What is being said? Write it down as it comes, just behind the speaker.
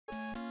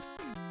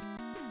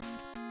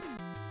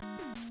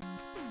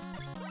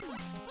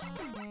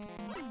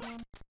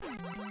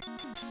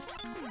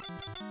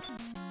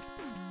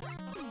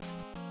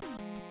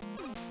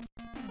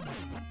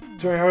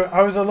Sorry,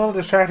 I was a little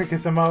distracted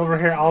because I'm over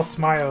here all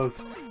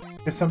smiles.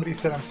 Because somebody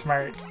said I'm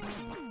smart.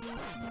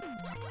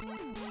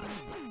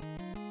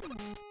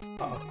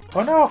 Uh-oh.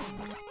 Oh no!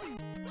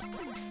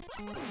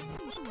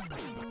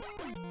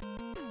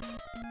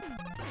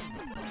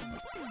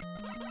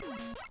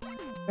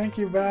 Thank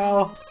you,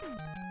 Val.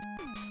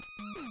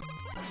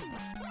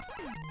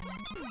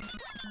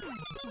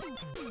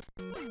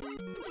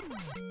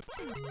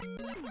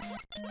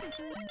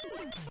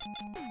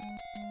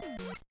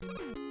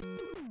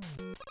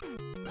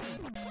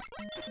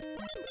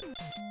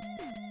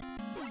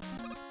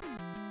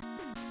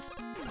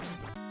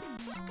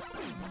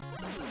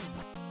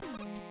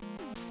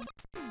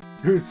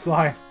 Dude,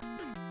 slime.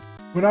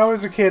 When I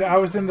was a kid, I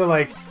was into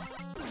like...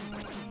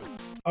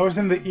 I was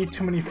in the Eat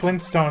Too Many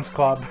Flintstones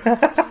club.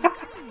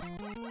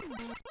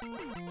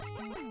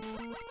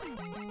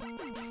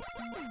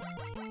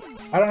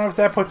 I don't know if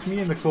that puts me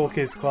in the cool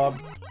kids club.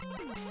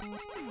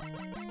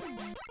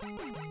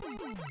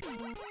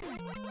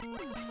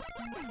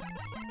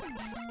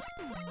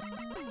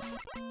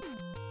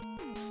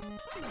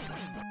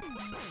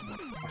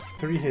 That's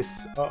 3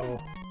 hits.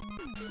 Uh-oh.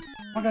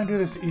 I'm gonna do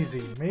this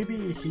easy.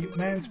 Maybe Heat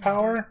Man's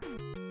power?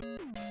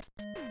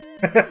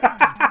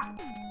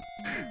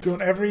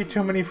 Don't ever eat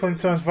too many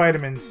Flintstones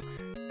vitamins.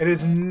 It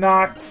is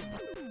not...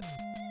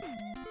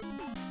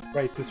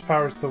 Right, this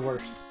power's the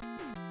worst.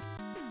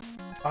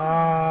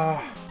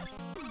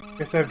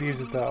 Guess I have to use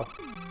it though.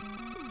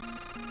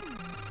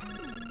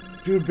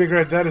 Dude, Big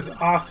Red, that is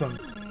awesome.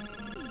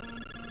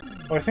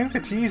 Oh, I think the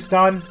tea's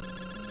done.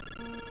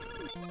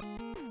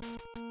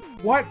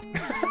 What?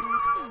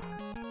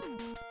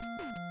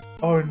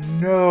 Oh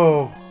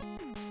no.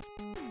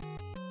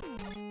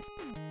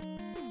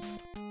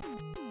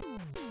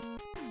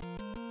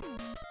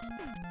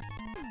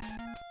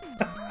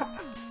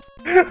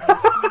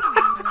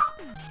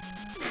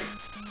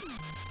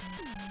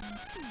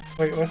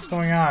 Wait, what's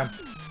going on?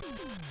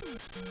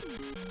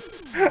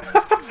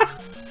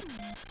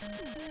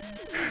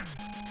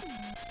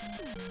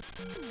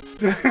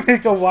 Did I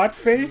make a what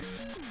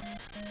face?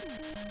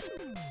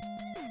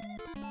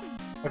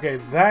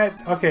 Okay,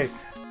 okay.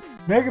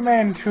 Mega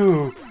Man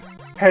 2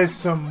 has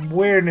some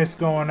weirdness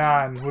going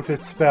on with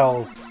its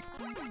spells.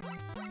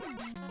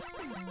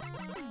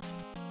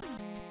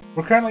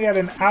 We're currently at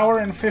 1 hour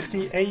and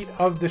 58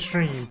 of the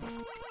stream.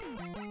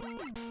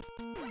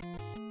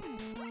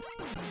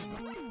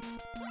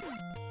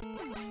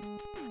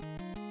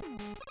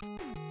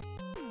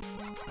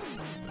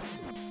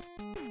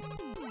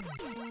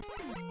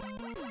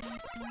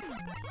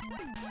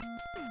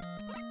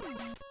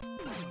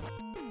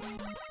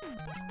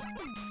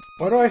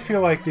 Why do I feel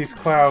like these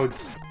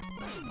clouds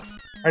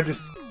are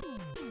just...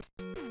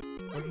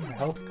 Where did the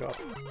health go?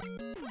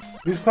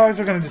 These clouds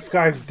are going to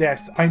disguise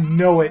death. I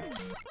know it.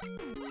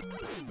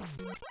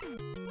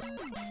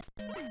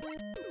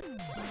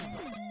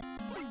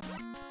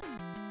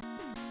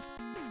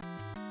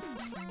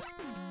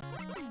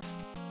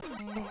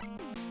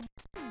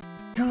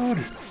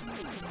 Dude!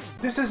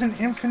 This is an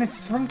infinite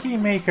slinky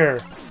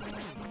maker!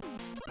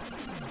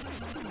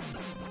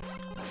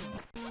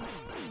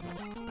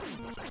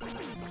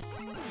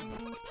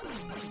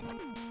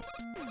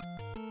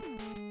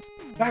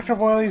 Dr.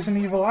 Boily isn't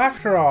evil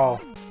after all.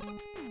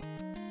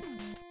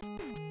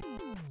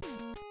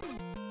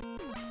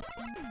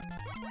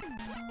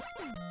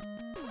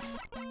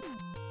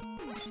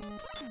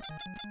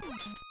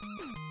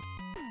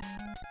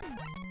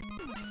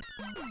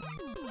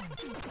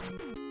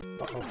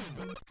 Uh-oh.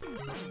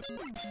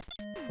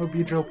 Oh,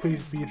 Beedrill,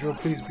 please,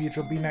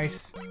 Beedrill, be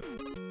nice.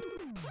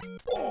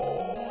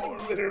 Oh,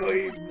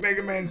 literally,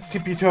 Mega Man's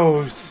tippy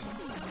toes.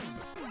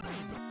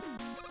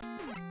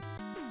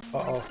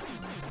 Uh-oh.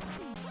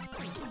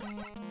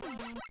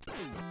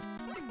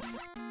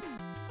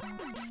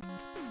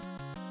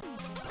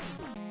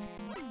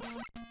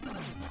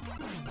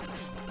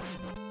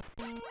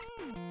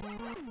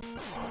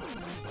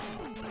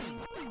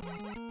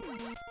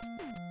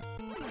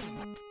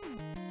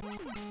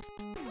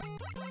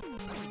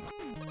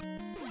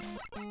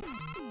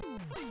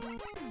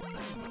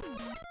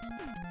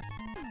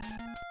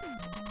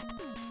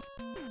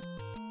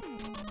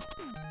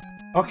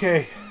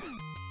 Okay.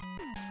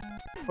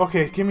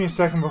 Okay, give me a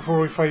second before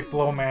we fight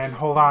Blowman.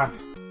 Hold on.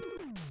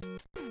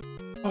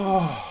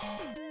 Oh.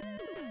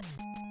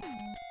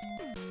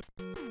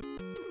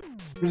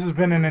 This has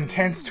been an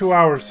intense 2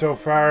 hours so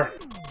far.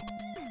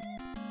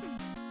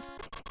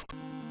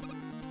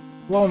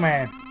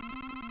 Blowman.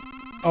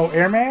 Oh,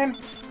 Airman?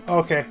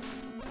 Okay.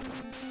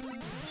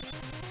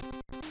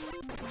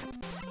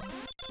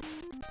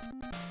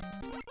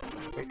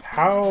 Wait,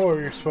 how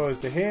are you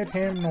supposed to hit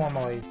him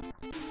normally?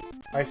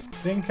 I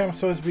think I'm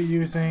supposed to be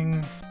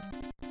using...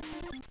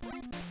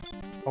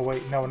 Oh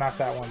wait, no, not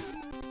that one.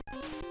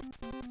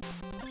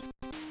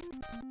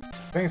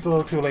 I think it's a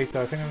little too late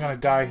though. I think I'm gonna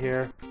die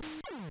here.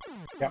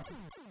 Yep.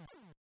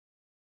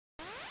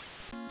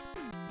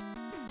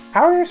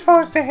 How are you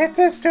supposed to hit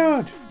this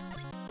dude?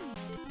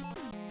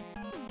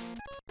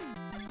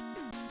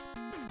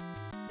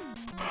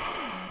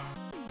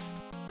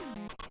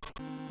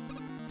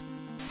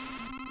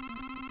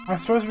 I'm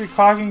supposed to be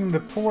clogging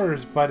the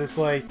pores, but it's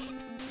like...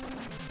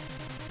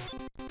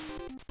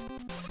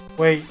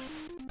 Wait.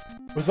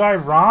 Was I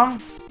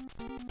wrong?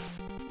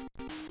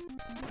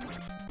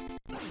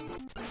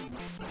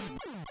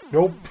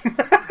 Nope.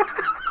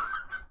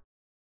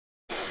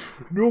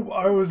 Nope,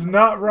 I was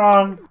not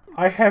wrong.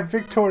 I have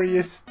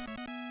victorious.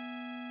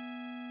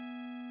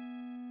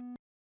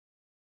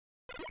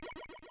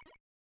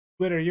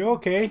 Squid, are you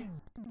okay?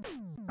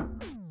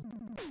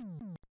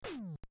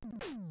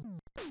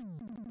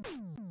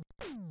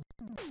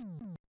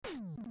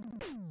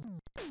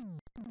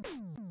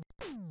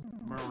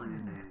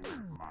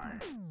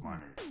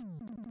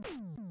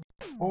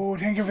 Oh,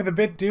 thank you for the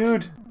bit,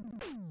 dude.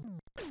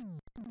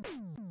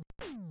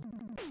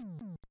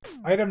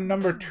 Item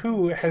number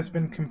 2 has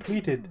been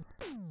completed.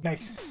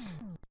 Nice.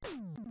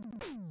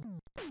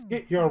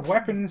 Get your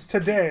weapons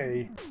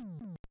today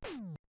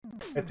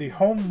at the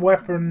Home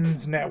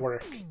Weapons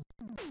Network.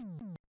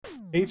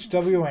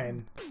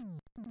 HWN.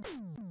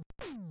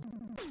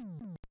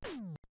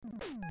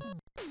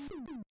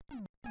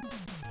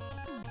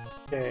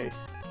 Okay.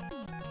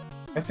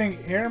 I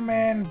think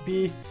Airman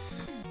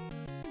beats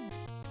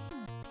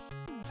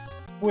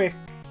Quick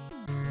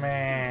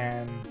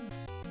Man.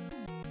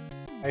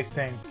 I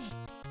think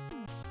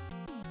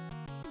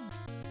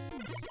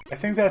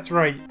that's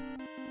right.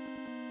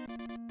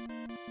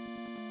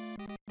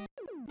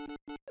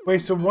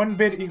 Wait, so 1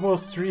 bit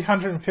equals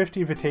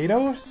 350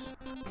 potatoes?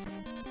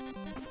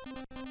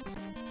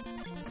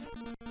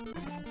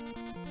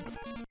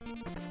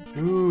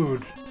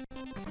 Dude.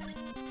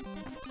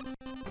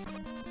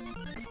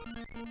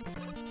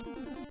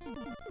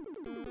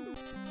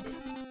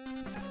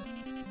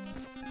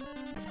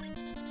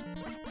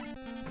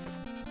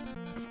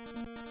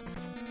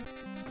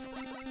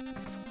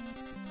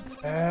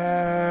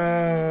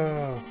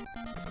 Oh.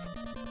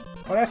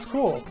 Oh, that's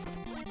cool.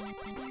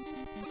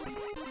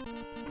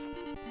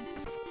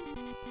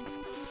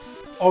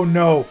 Oh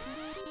no.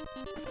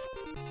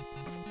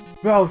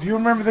 Well, do you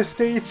remember this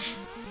stage?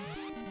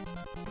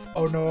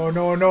 Oh no,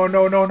 no, no,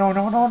 no, no, no,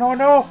 no, no, no,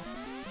 no!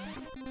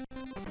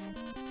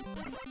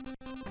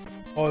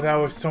 Oh, that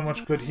was so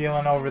much good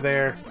healing over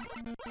there.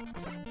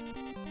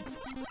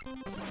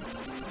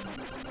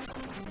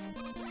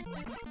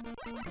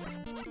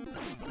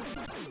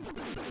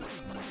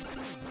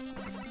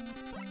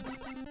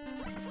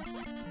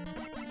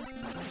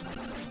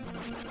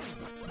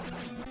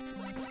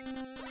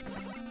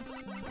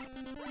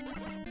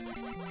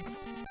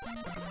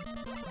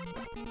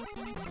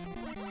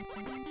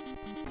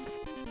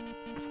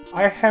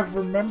 I have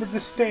remembered the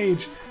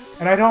stage,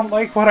 and I don't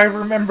like what I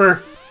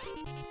remember.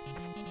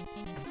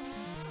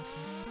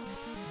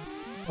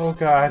 Oh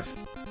god.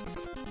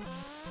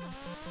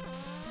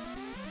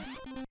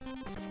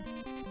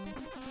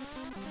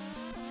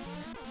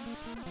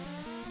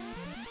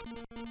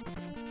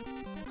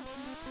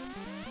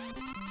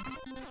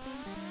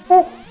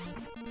 Oh.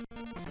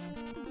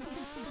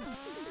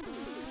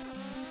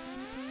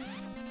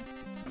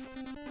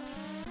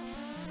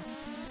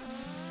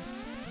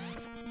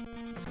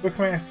 Quick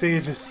Man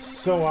stage is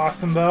so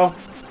awesome, though.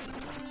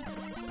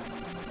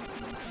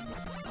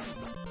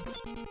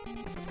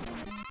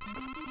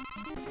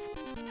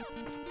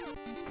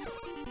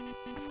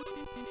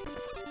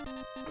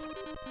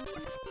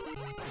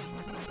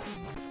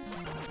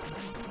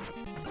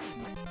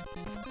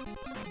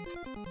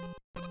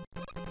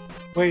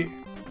 Wait,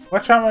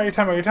 what time are you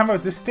talking about? You're talking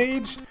about this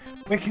stage?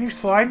 Wait, can you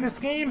slide in this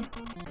game?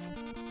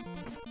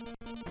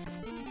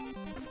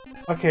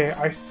 Okay,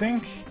 I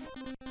think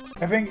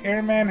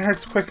Airman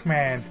hurts Quick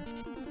Man.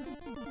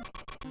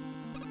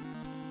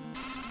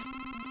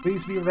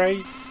 Please be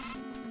right.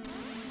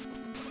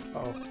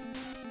 Oh.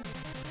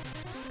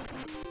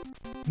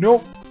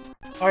 Nope.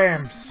 I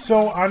am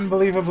so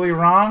unbelievably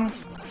wrong.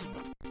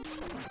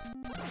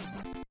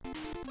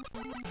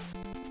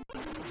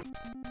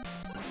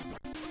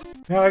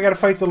 Now I gotta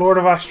fight the Lord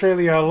of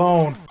Australia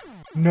alone.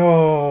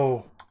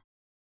 No.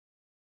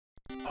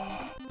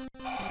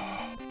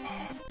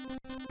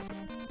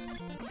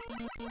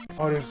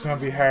 Oh, this is gonna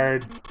be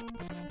hard.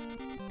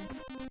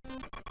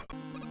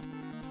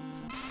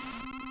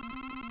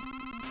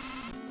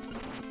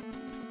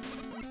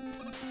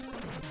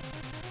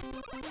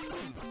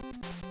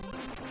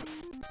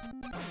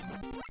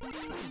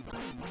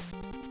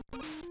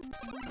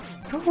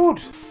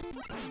 Dude!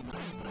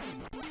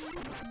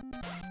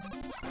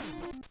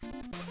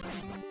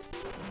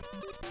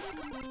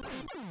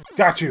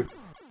 Got you!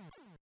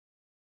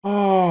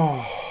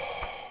 Oh.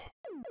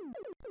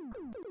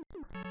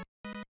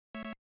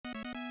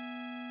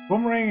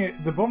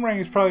 The boomerang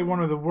is probably one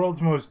of the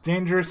world's most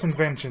dangerous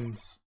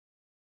inventions.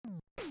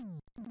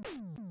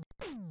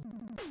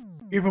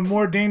 Even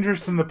more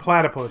dangerous than the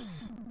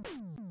platypus.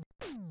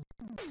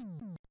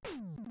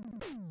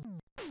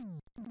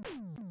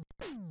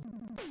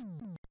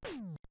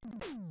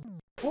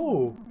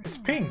 Oh, it's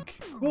pink.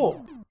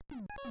 Cool.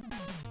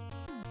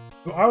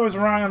 So I was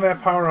wrong on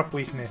that power-up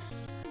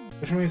weakness.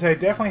 Which means I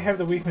definitely have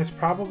the weakness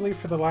probably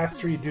for the last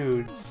 3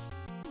 dudes.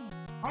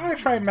 I'm gonna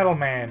try Metal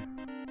Man.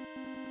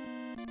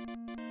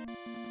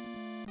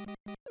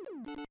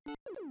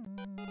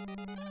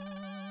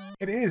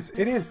 It is,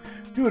 it is.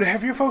 Dude,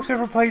 have you folks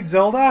ever played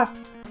Zelda?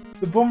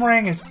 The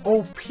boomerang is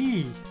OP.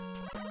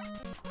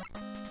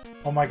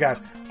 Oh my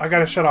god, I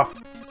gotta shut off.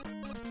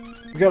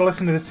 We gotta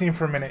listen to this scene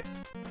for a minute.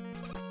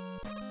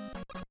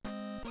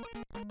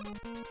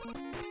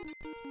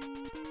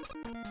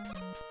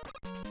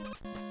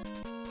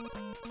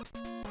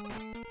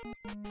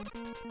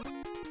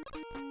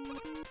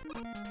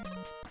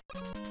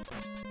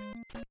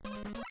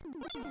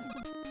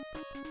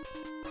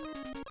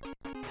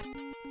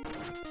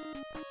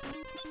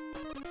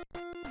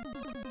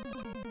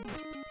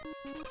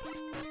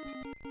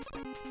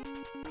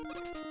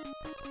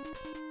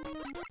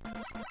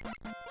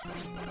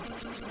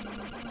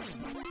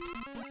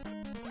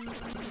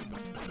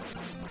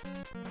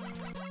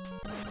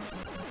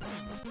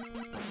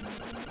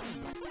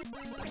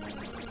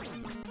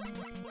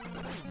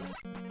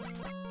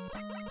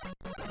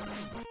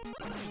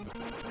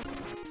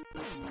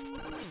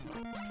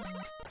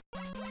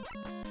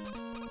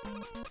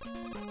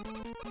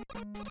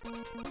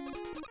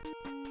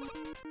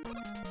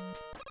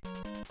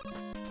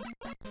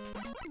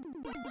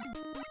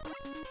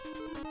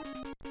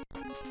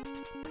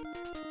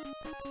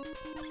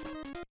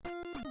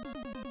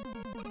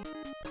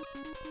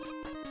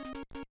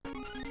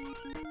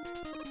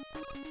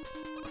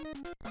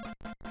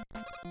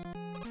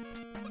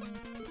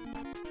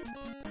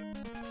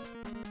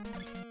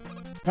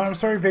 No, I'm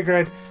sorry, Big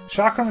Red.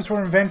 Chakrams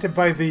were invented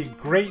by the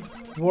great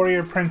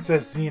warrior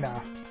princess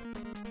Xena.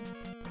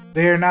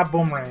 They are not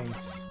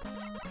boomerangs.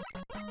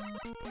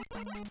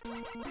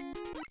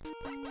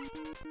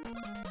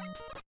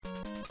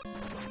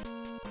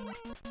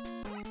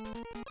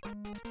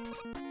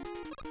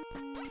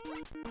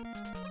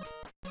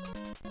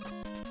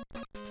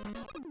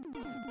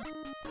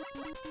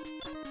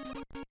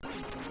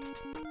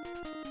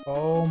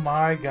 Oh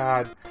my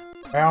god.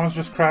 I almost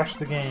just crashed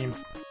the game.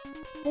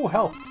 Oh,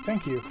 health.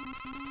 Thank you.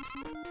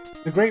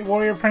 The Great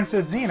Warrior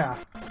Princess Xena.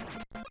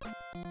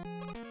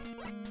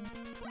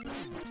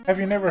 Have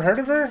you never heard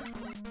of her?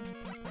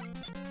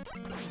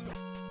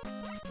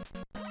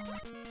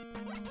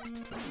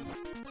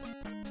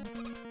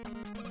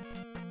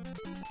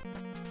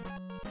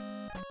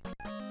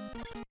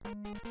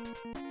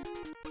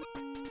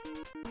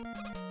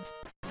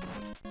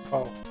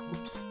 Oh,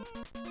 oops.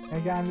 Can I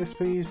get on this,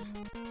 please?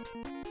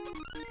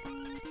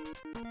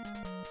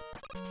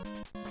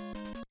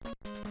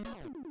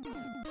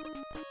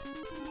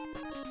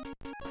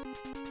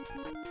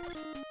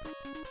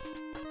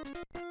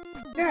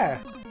 Yeah,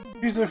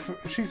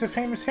 she's a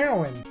famous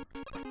heroine.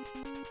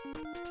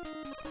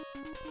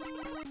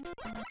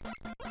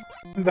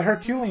 In the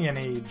Herculean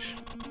age.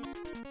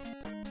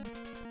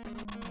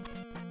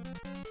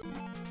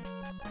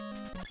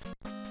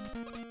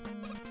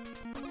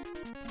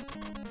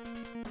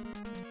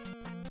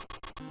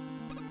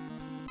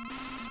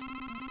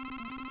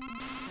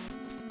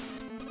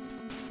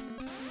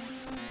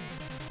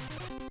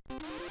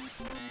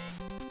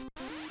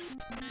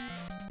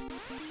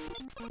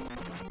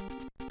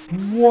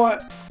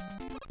 What?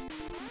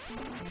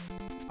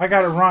 I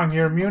got it wrong.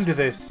 You're immune to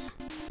this.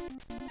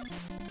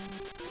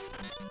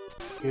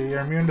 You're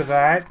immune to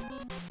that.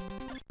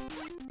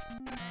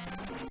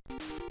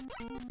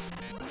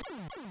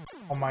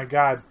 Oh my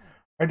god.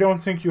 I don't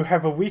think you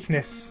have a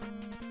weakness.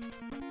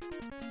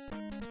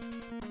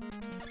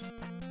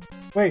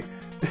 Wait.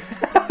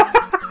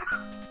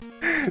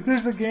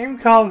 There's a game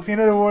called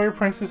Xena the Warrior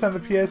Princess on the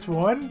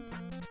PS1?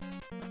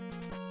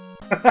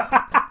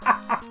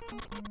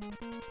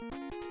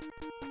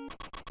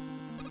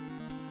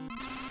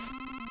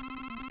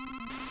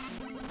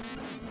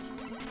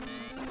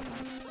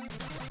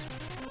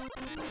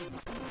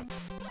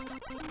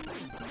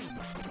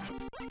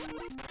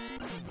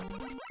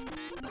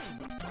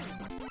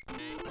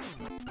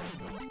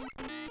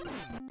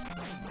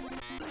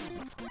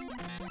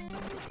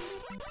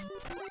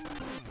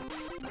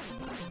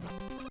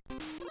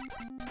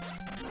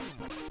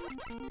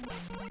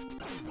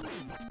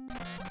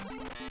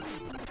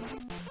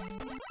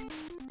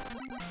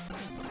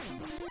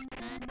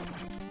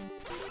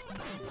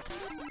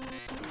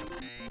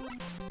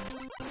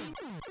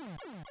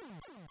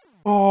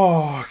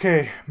 Oh,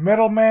 okay.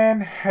 Metal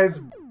Man has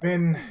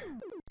been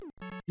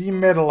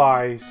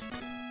demetalized.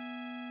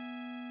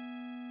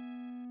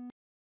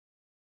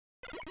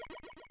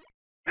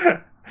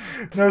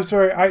 No,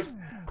 sorry.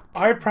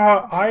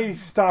 I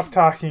stopped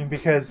talking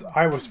because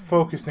I was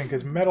focusing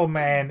because Metal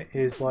Man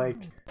is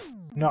like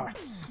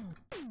nuts.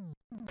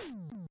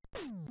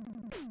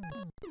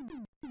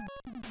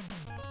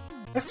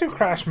 Let's do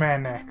Crash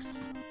Man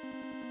next.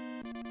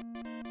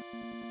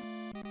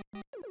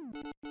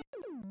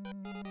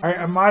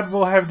 A mod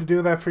will have to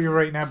do that for you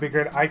right now, Big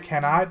Red. I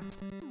cannot.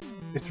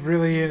 It's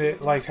really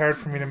like hard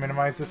for me to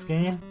minimize this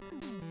game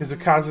because it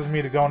causes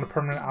me to go into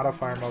permanent auto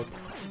fire mode.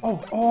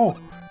 Oh,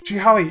 gee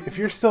Holly, if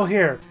you're still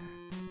here,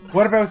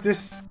 what about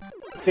this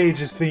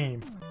stage's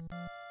theme?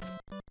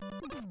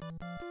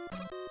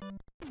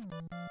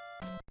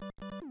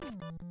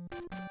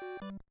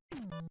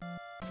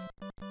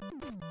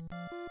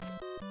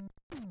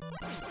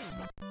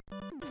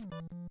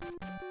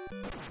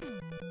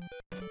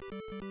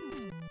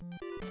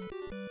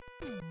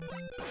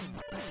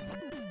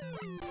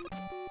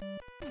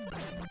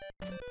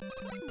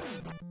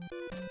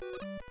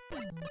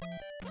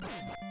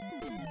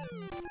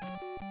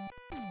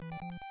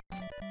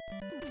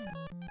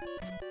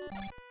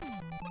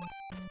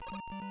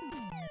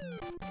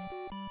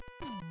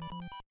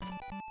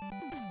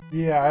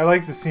 Yeah, I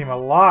like this theme a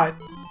lot.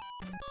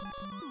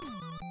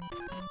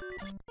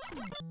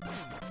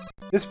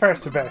 This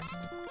part's the best.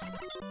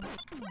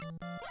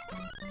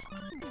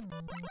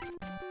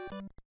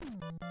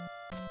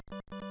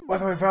 By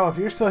the way, Val, if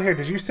you're still here,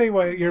 did you say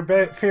what your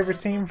favorite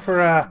theme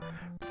for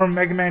from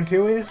Mega Man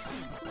 2 is?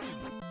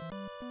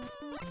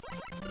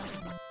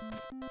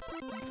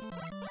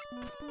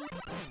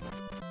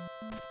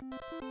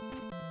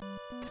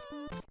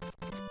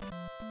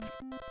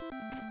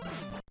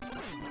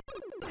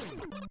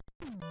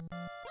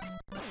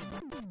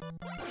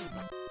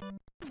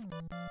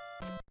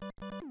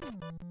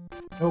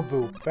 Oh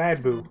boo,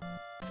 bad boo.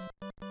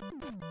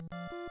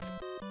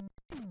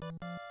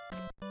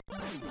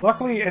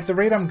 Luckily, at the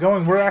rate I'm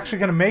going, we're actually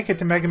going to make it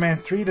to Mega Man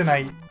 3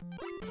 tonight.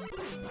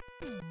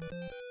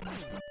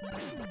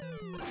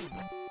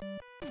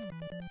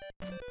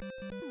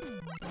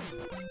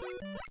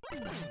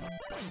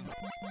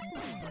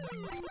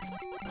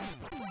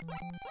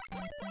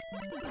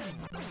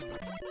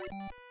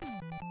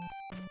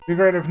 Be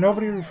great, if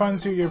nobody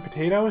refunds you your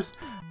potatoes,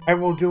 I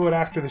will do it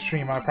after the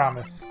stream, I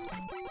promise.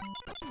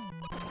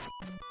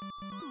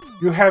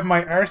 You have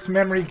my arse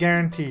memory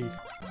guarantee.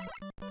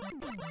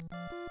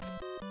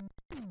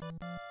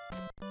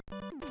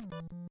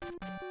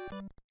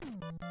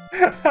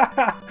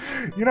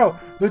 You know,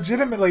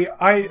 legitimately,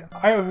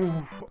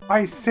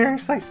 I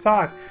seriously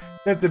thought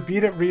that the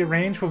Beat It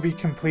Rearrange would be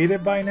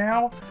completed by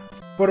now,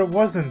 but it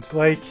wasn't.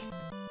 Like,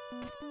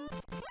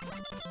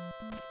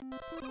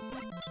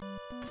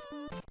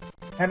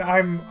 and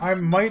I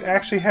might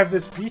actually have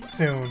this beat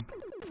soon.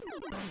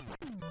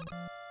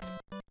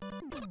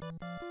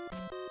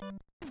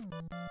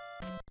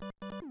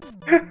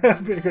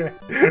 Bigger.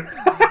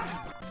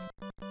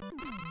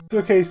 It's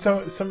okay.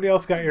 Somebody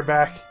else got your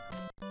back.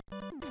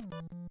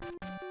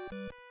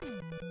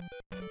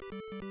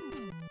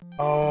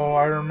 Oh,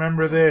 I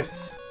remember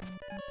this.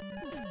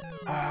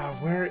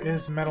 Where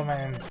is Metal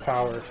Man's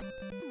power?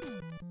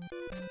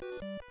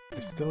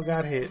 I still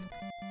got hit.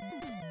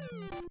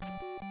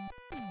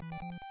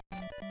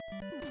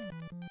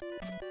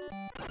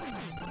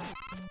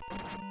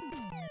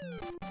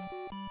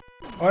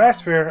 Oh,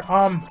 that's fair.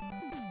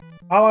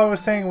 All I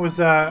was saying was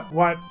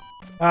what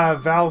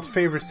Val's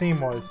favorite theme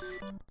was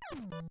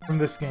from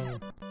this game.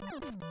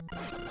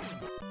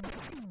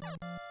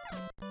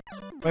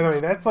 By the way,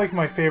 that's like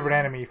my favorite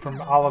enemy from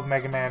all of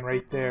Mega Man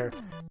right there.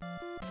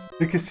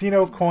 The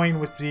casino coin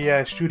with the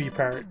shooty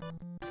part.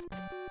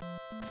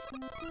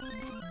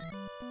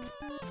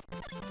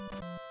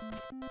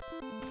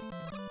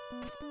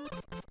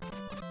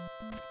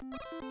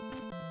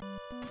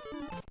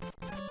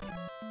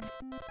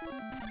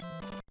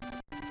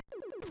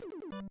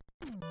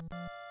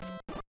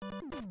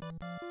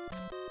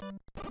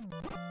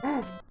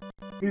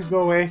 Please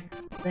go away.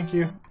 Thank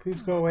you.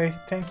 Please go away.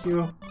 Thank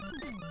you.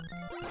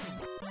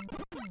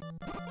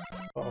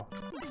 Uh-oh.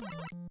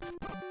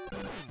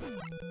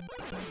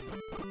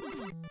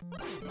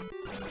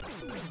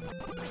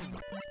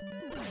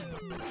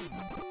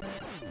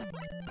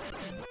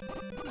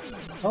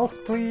 Health,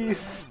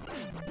 please.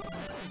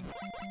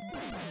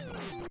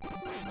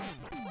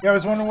 Yeah, I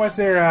was wondering what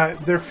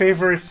their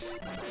favorite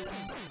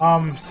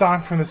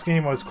song from this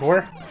game was.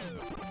 Core.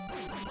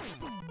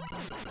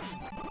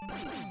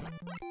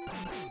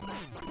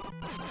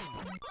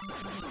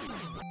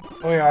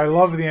 Oh yeah, I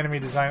love the enemy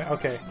design.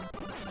 Okay.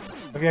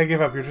 Okay, I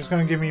give up. You're just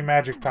gonna give me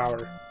magic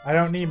power. I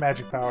don't need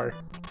magic power.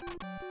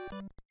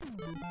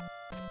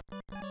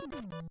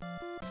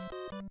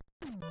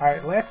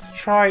 Alright, let's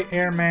try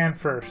Airman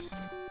first.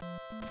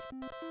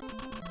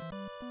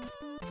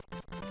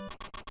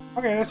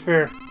 Okay, that's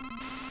fair.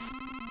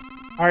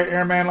 Alright,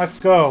 Airman, let's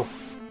go.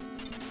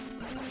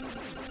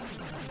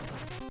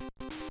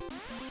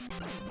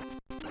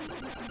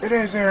 It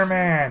is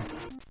Airman!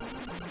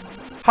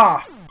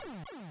 Ha!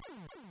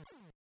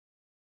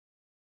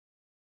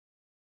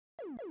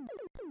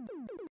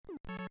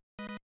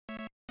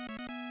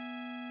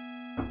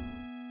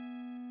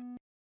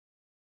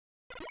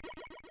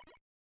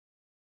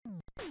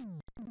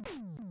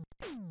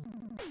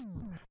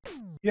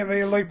 Yeah,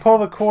 they like pull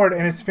the cord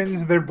and it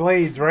spins their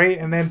blades, right?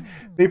 And then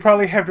they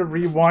probably have to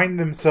rewind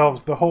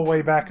themselves the whole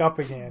way back up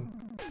again.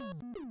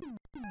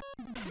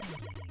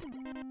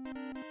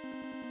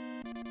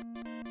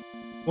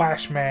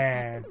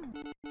 Flashman.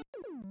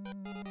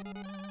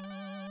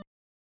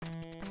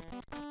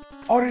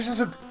 Oh, this is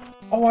a...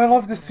 Oh, I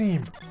love this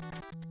theme.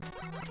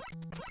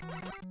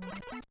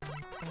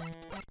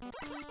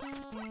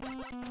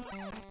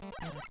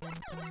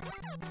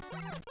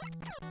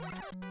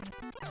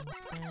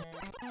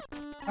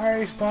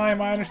 Alright,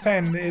 Slime, I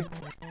understand it.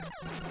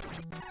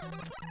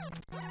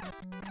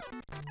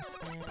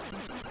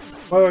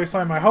 By the way,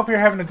 Slime, I hope you're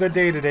having a good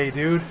day today,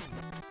 dude.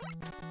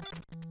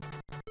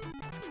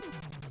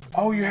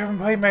 Oh, you haven't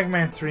played Mega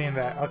Man 3 in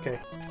that. Okay.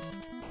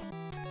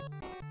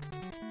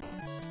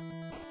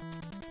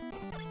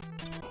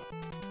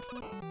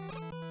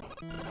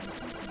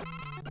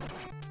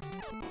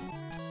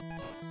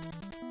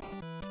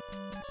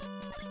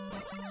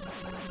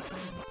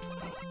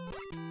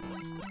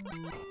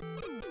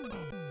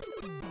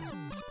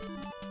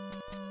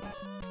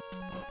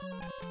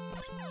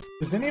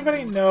 Does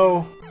anybody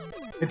know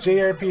a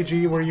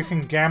JRPG where you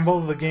can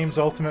gamble the game's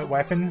ultimate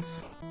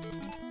weapons?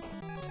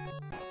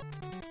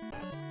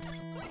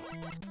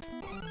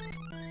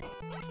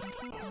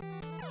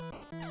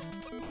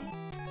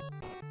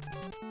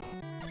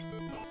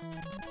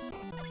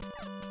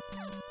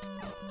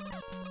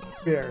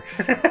 Fair.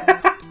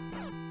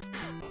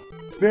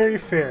 Very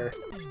fair.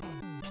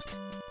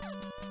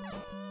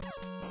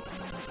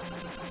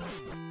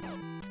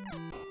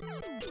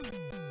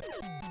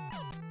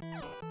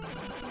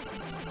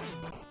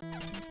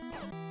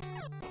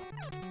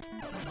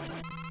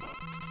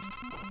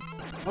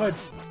 What?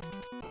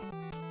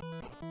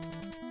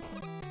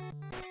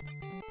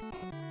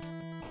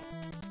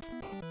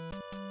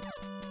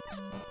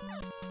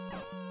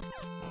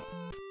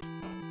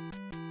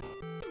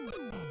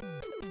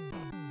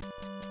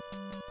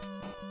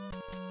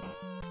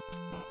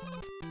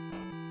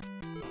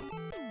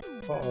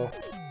 Uh-oh.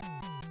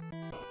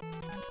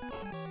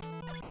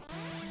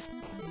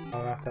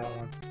 Oh, not that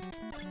one.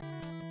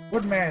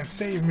 Woodman,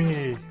 save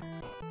me!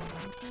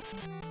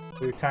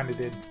 We kinda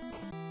did.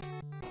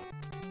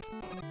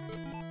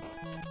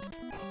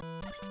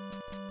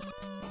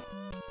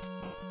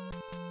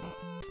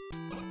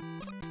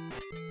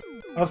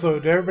 Also,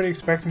 did everybody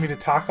expect me to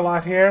talk a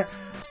lot here?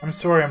 I'm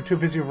sorry, I'm too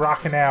busy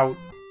rocking out.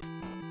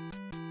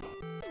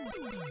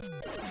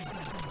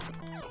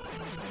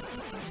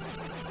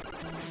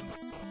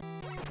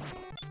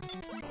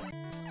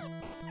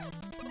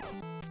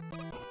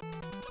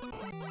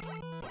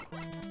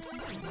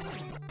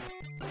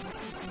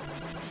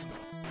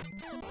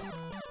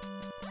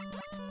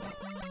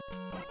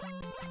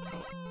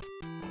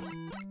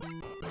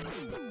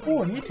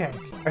 Oh, an E-tank.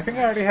 I think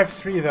I already have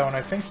 3 though, and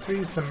I think 3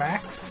 is the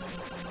max.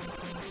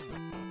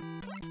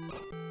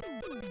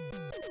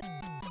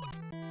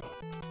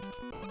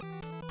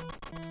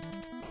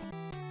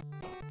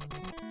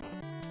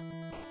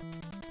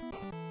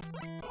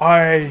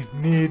 I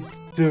need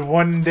to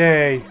one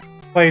day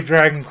play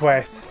Dragon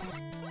Quest.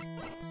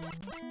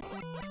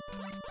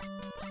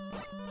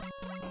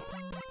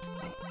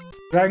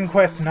 Dragon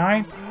Quest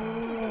 9?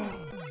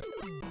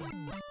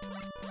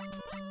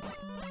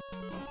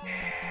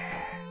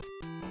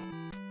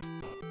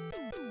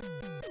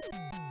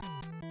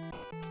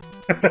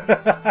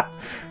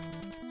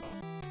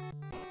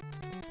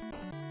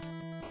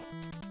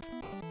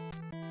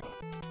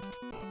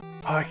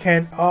 I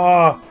can't.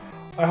 Oh,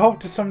 I hope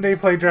to someday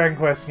play Dragon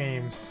Quest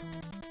games.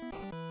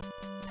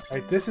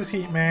 Right, this is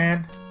Heat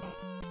Man.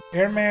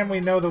 Airman, we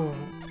know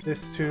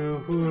this too.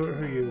 Who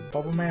are you?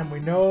 Bubble Man, we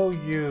know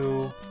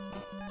you.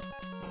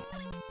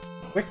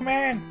 Quick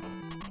Man?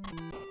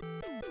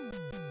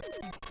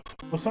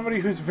 Will somebody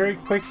who's very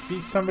quick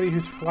beat somebody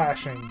who's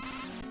flashing?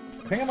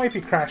 I think it might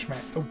be Crash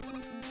Man. Oh.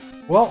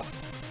 Well,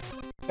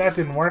 that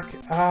didn't work.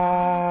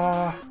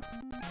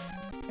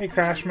 Hey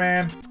Crash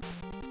Man.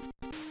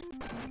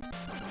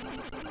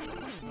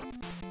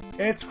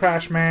 It's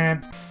Crash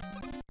Man.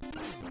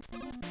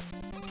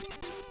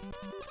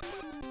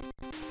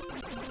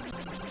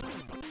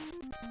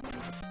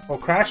 Oh,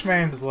 Crash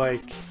Man's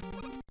like...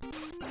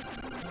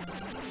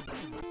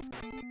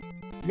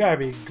 You gotta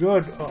be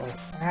good. Uh-oh.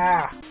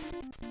 Ah!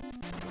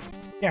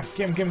 Get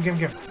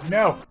him.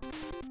 No!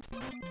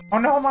 Oh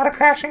no, I'm out of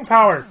crashing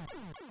power!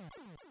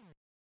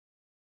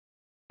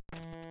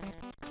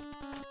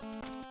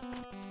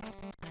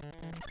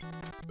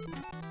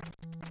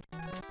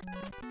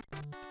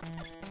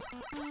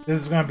 This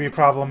is gonna be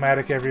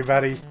problematic,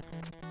 everybody.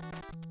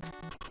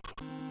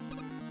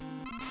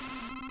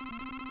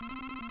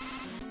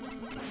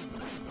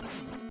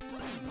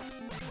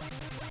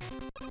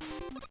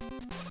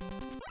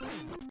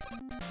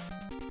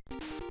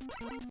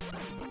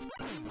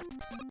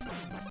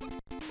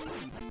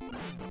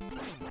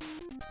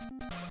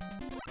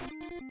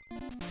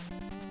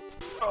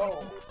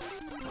 Oh.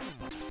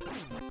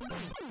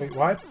 Wait,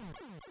 what?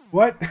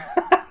 What?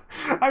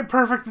 I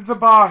perfected the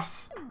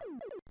boss!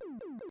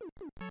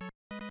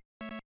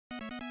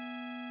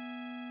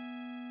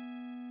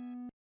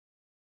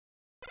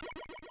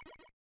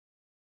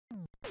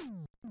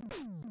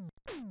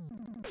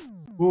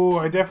 Ooh,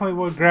 I definitely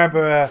would grab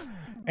an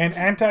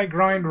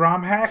anti-grind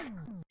ROM hack.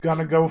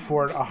 Gonna go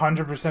for it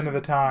 100% of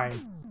the time.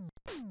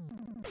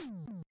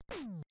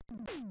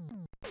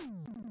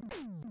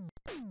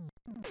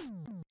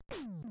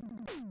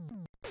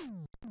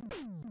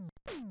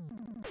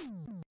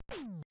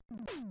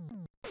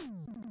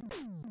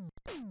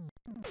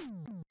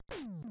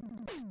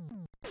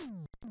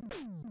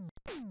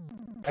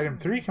 Item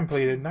 3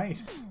 completed,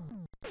 nice.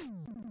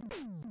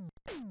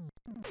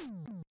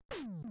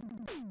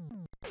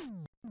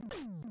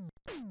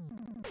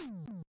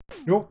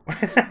 Nope.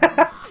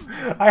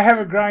 I have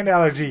a grind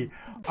allergy.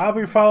 I'll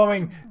be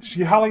following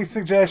Shihali's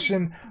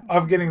suggestion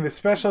of getting the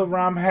special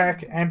ROM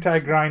hack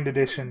anti-grind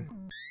edition.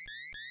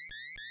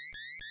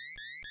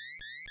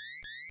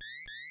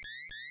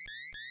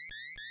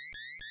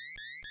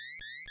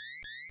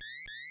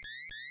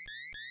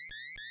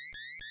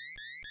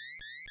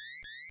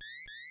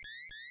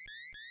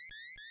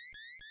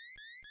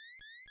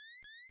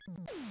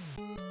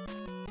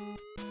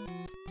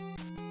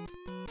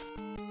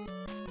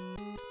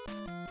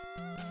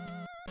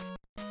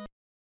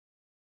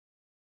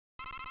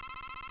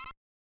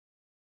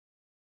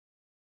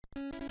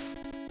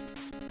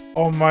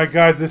 Oh my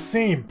god, this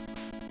theme!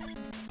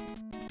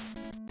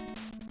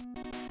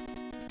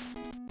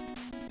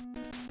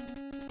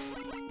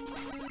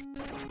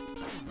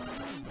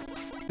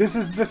 This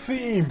is the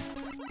theme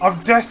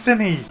of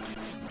Destiny!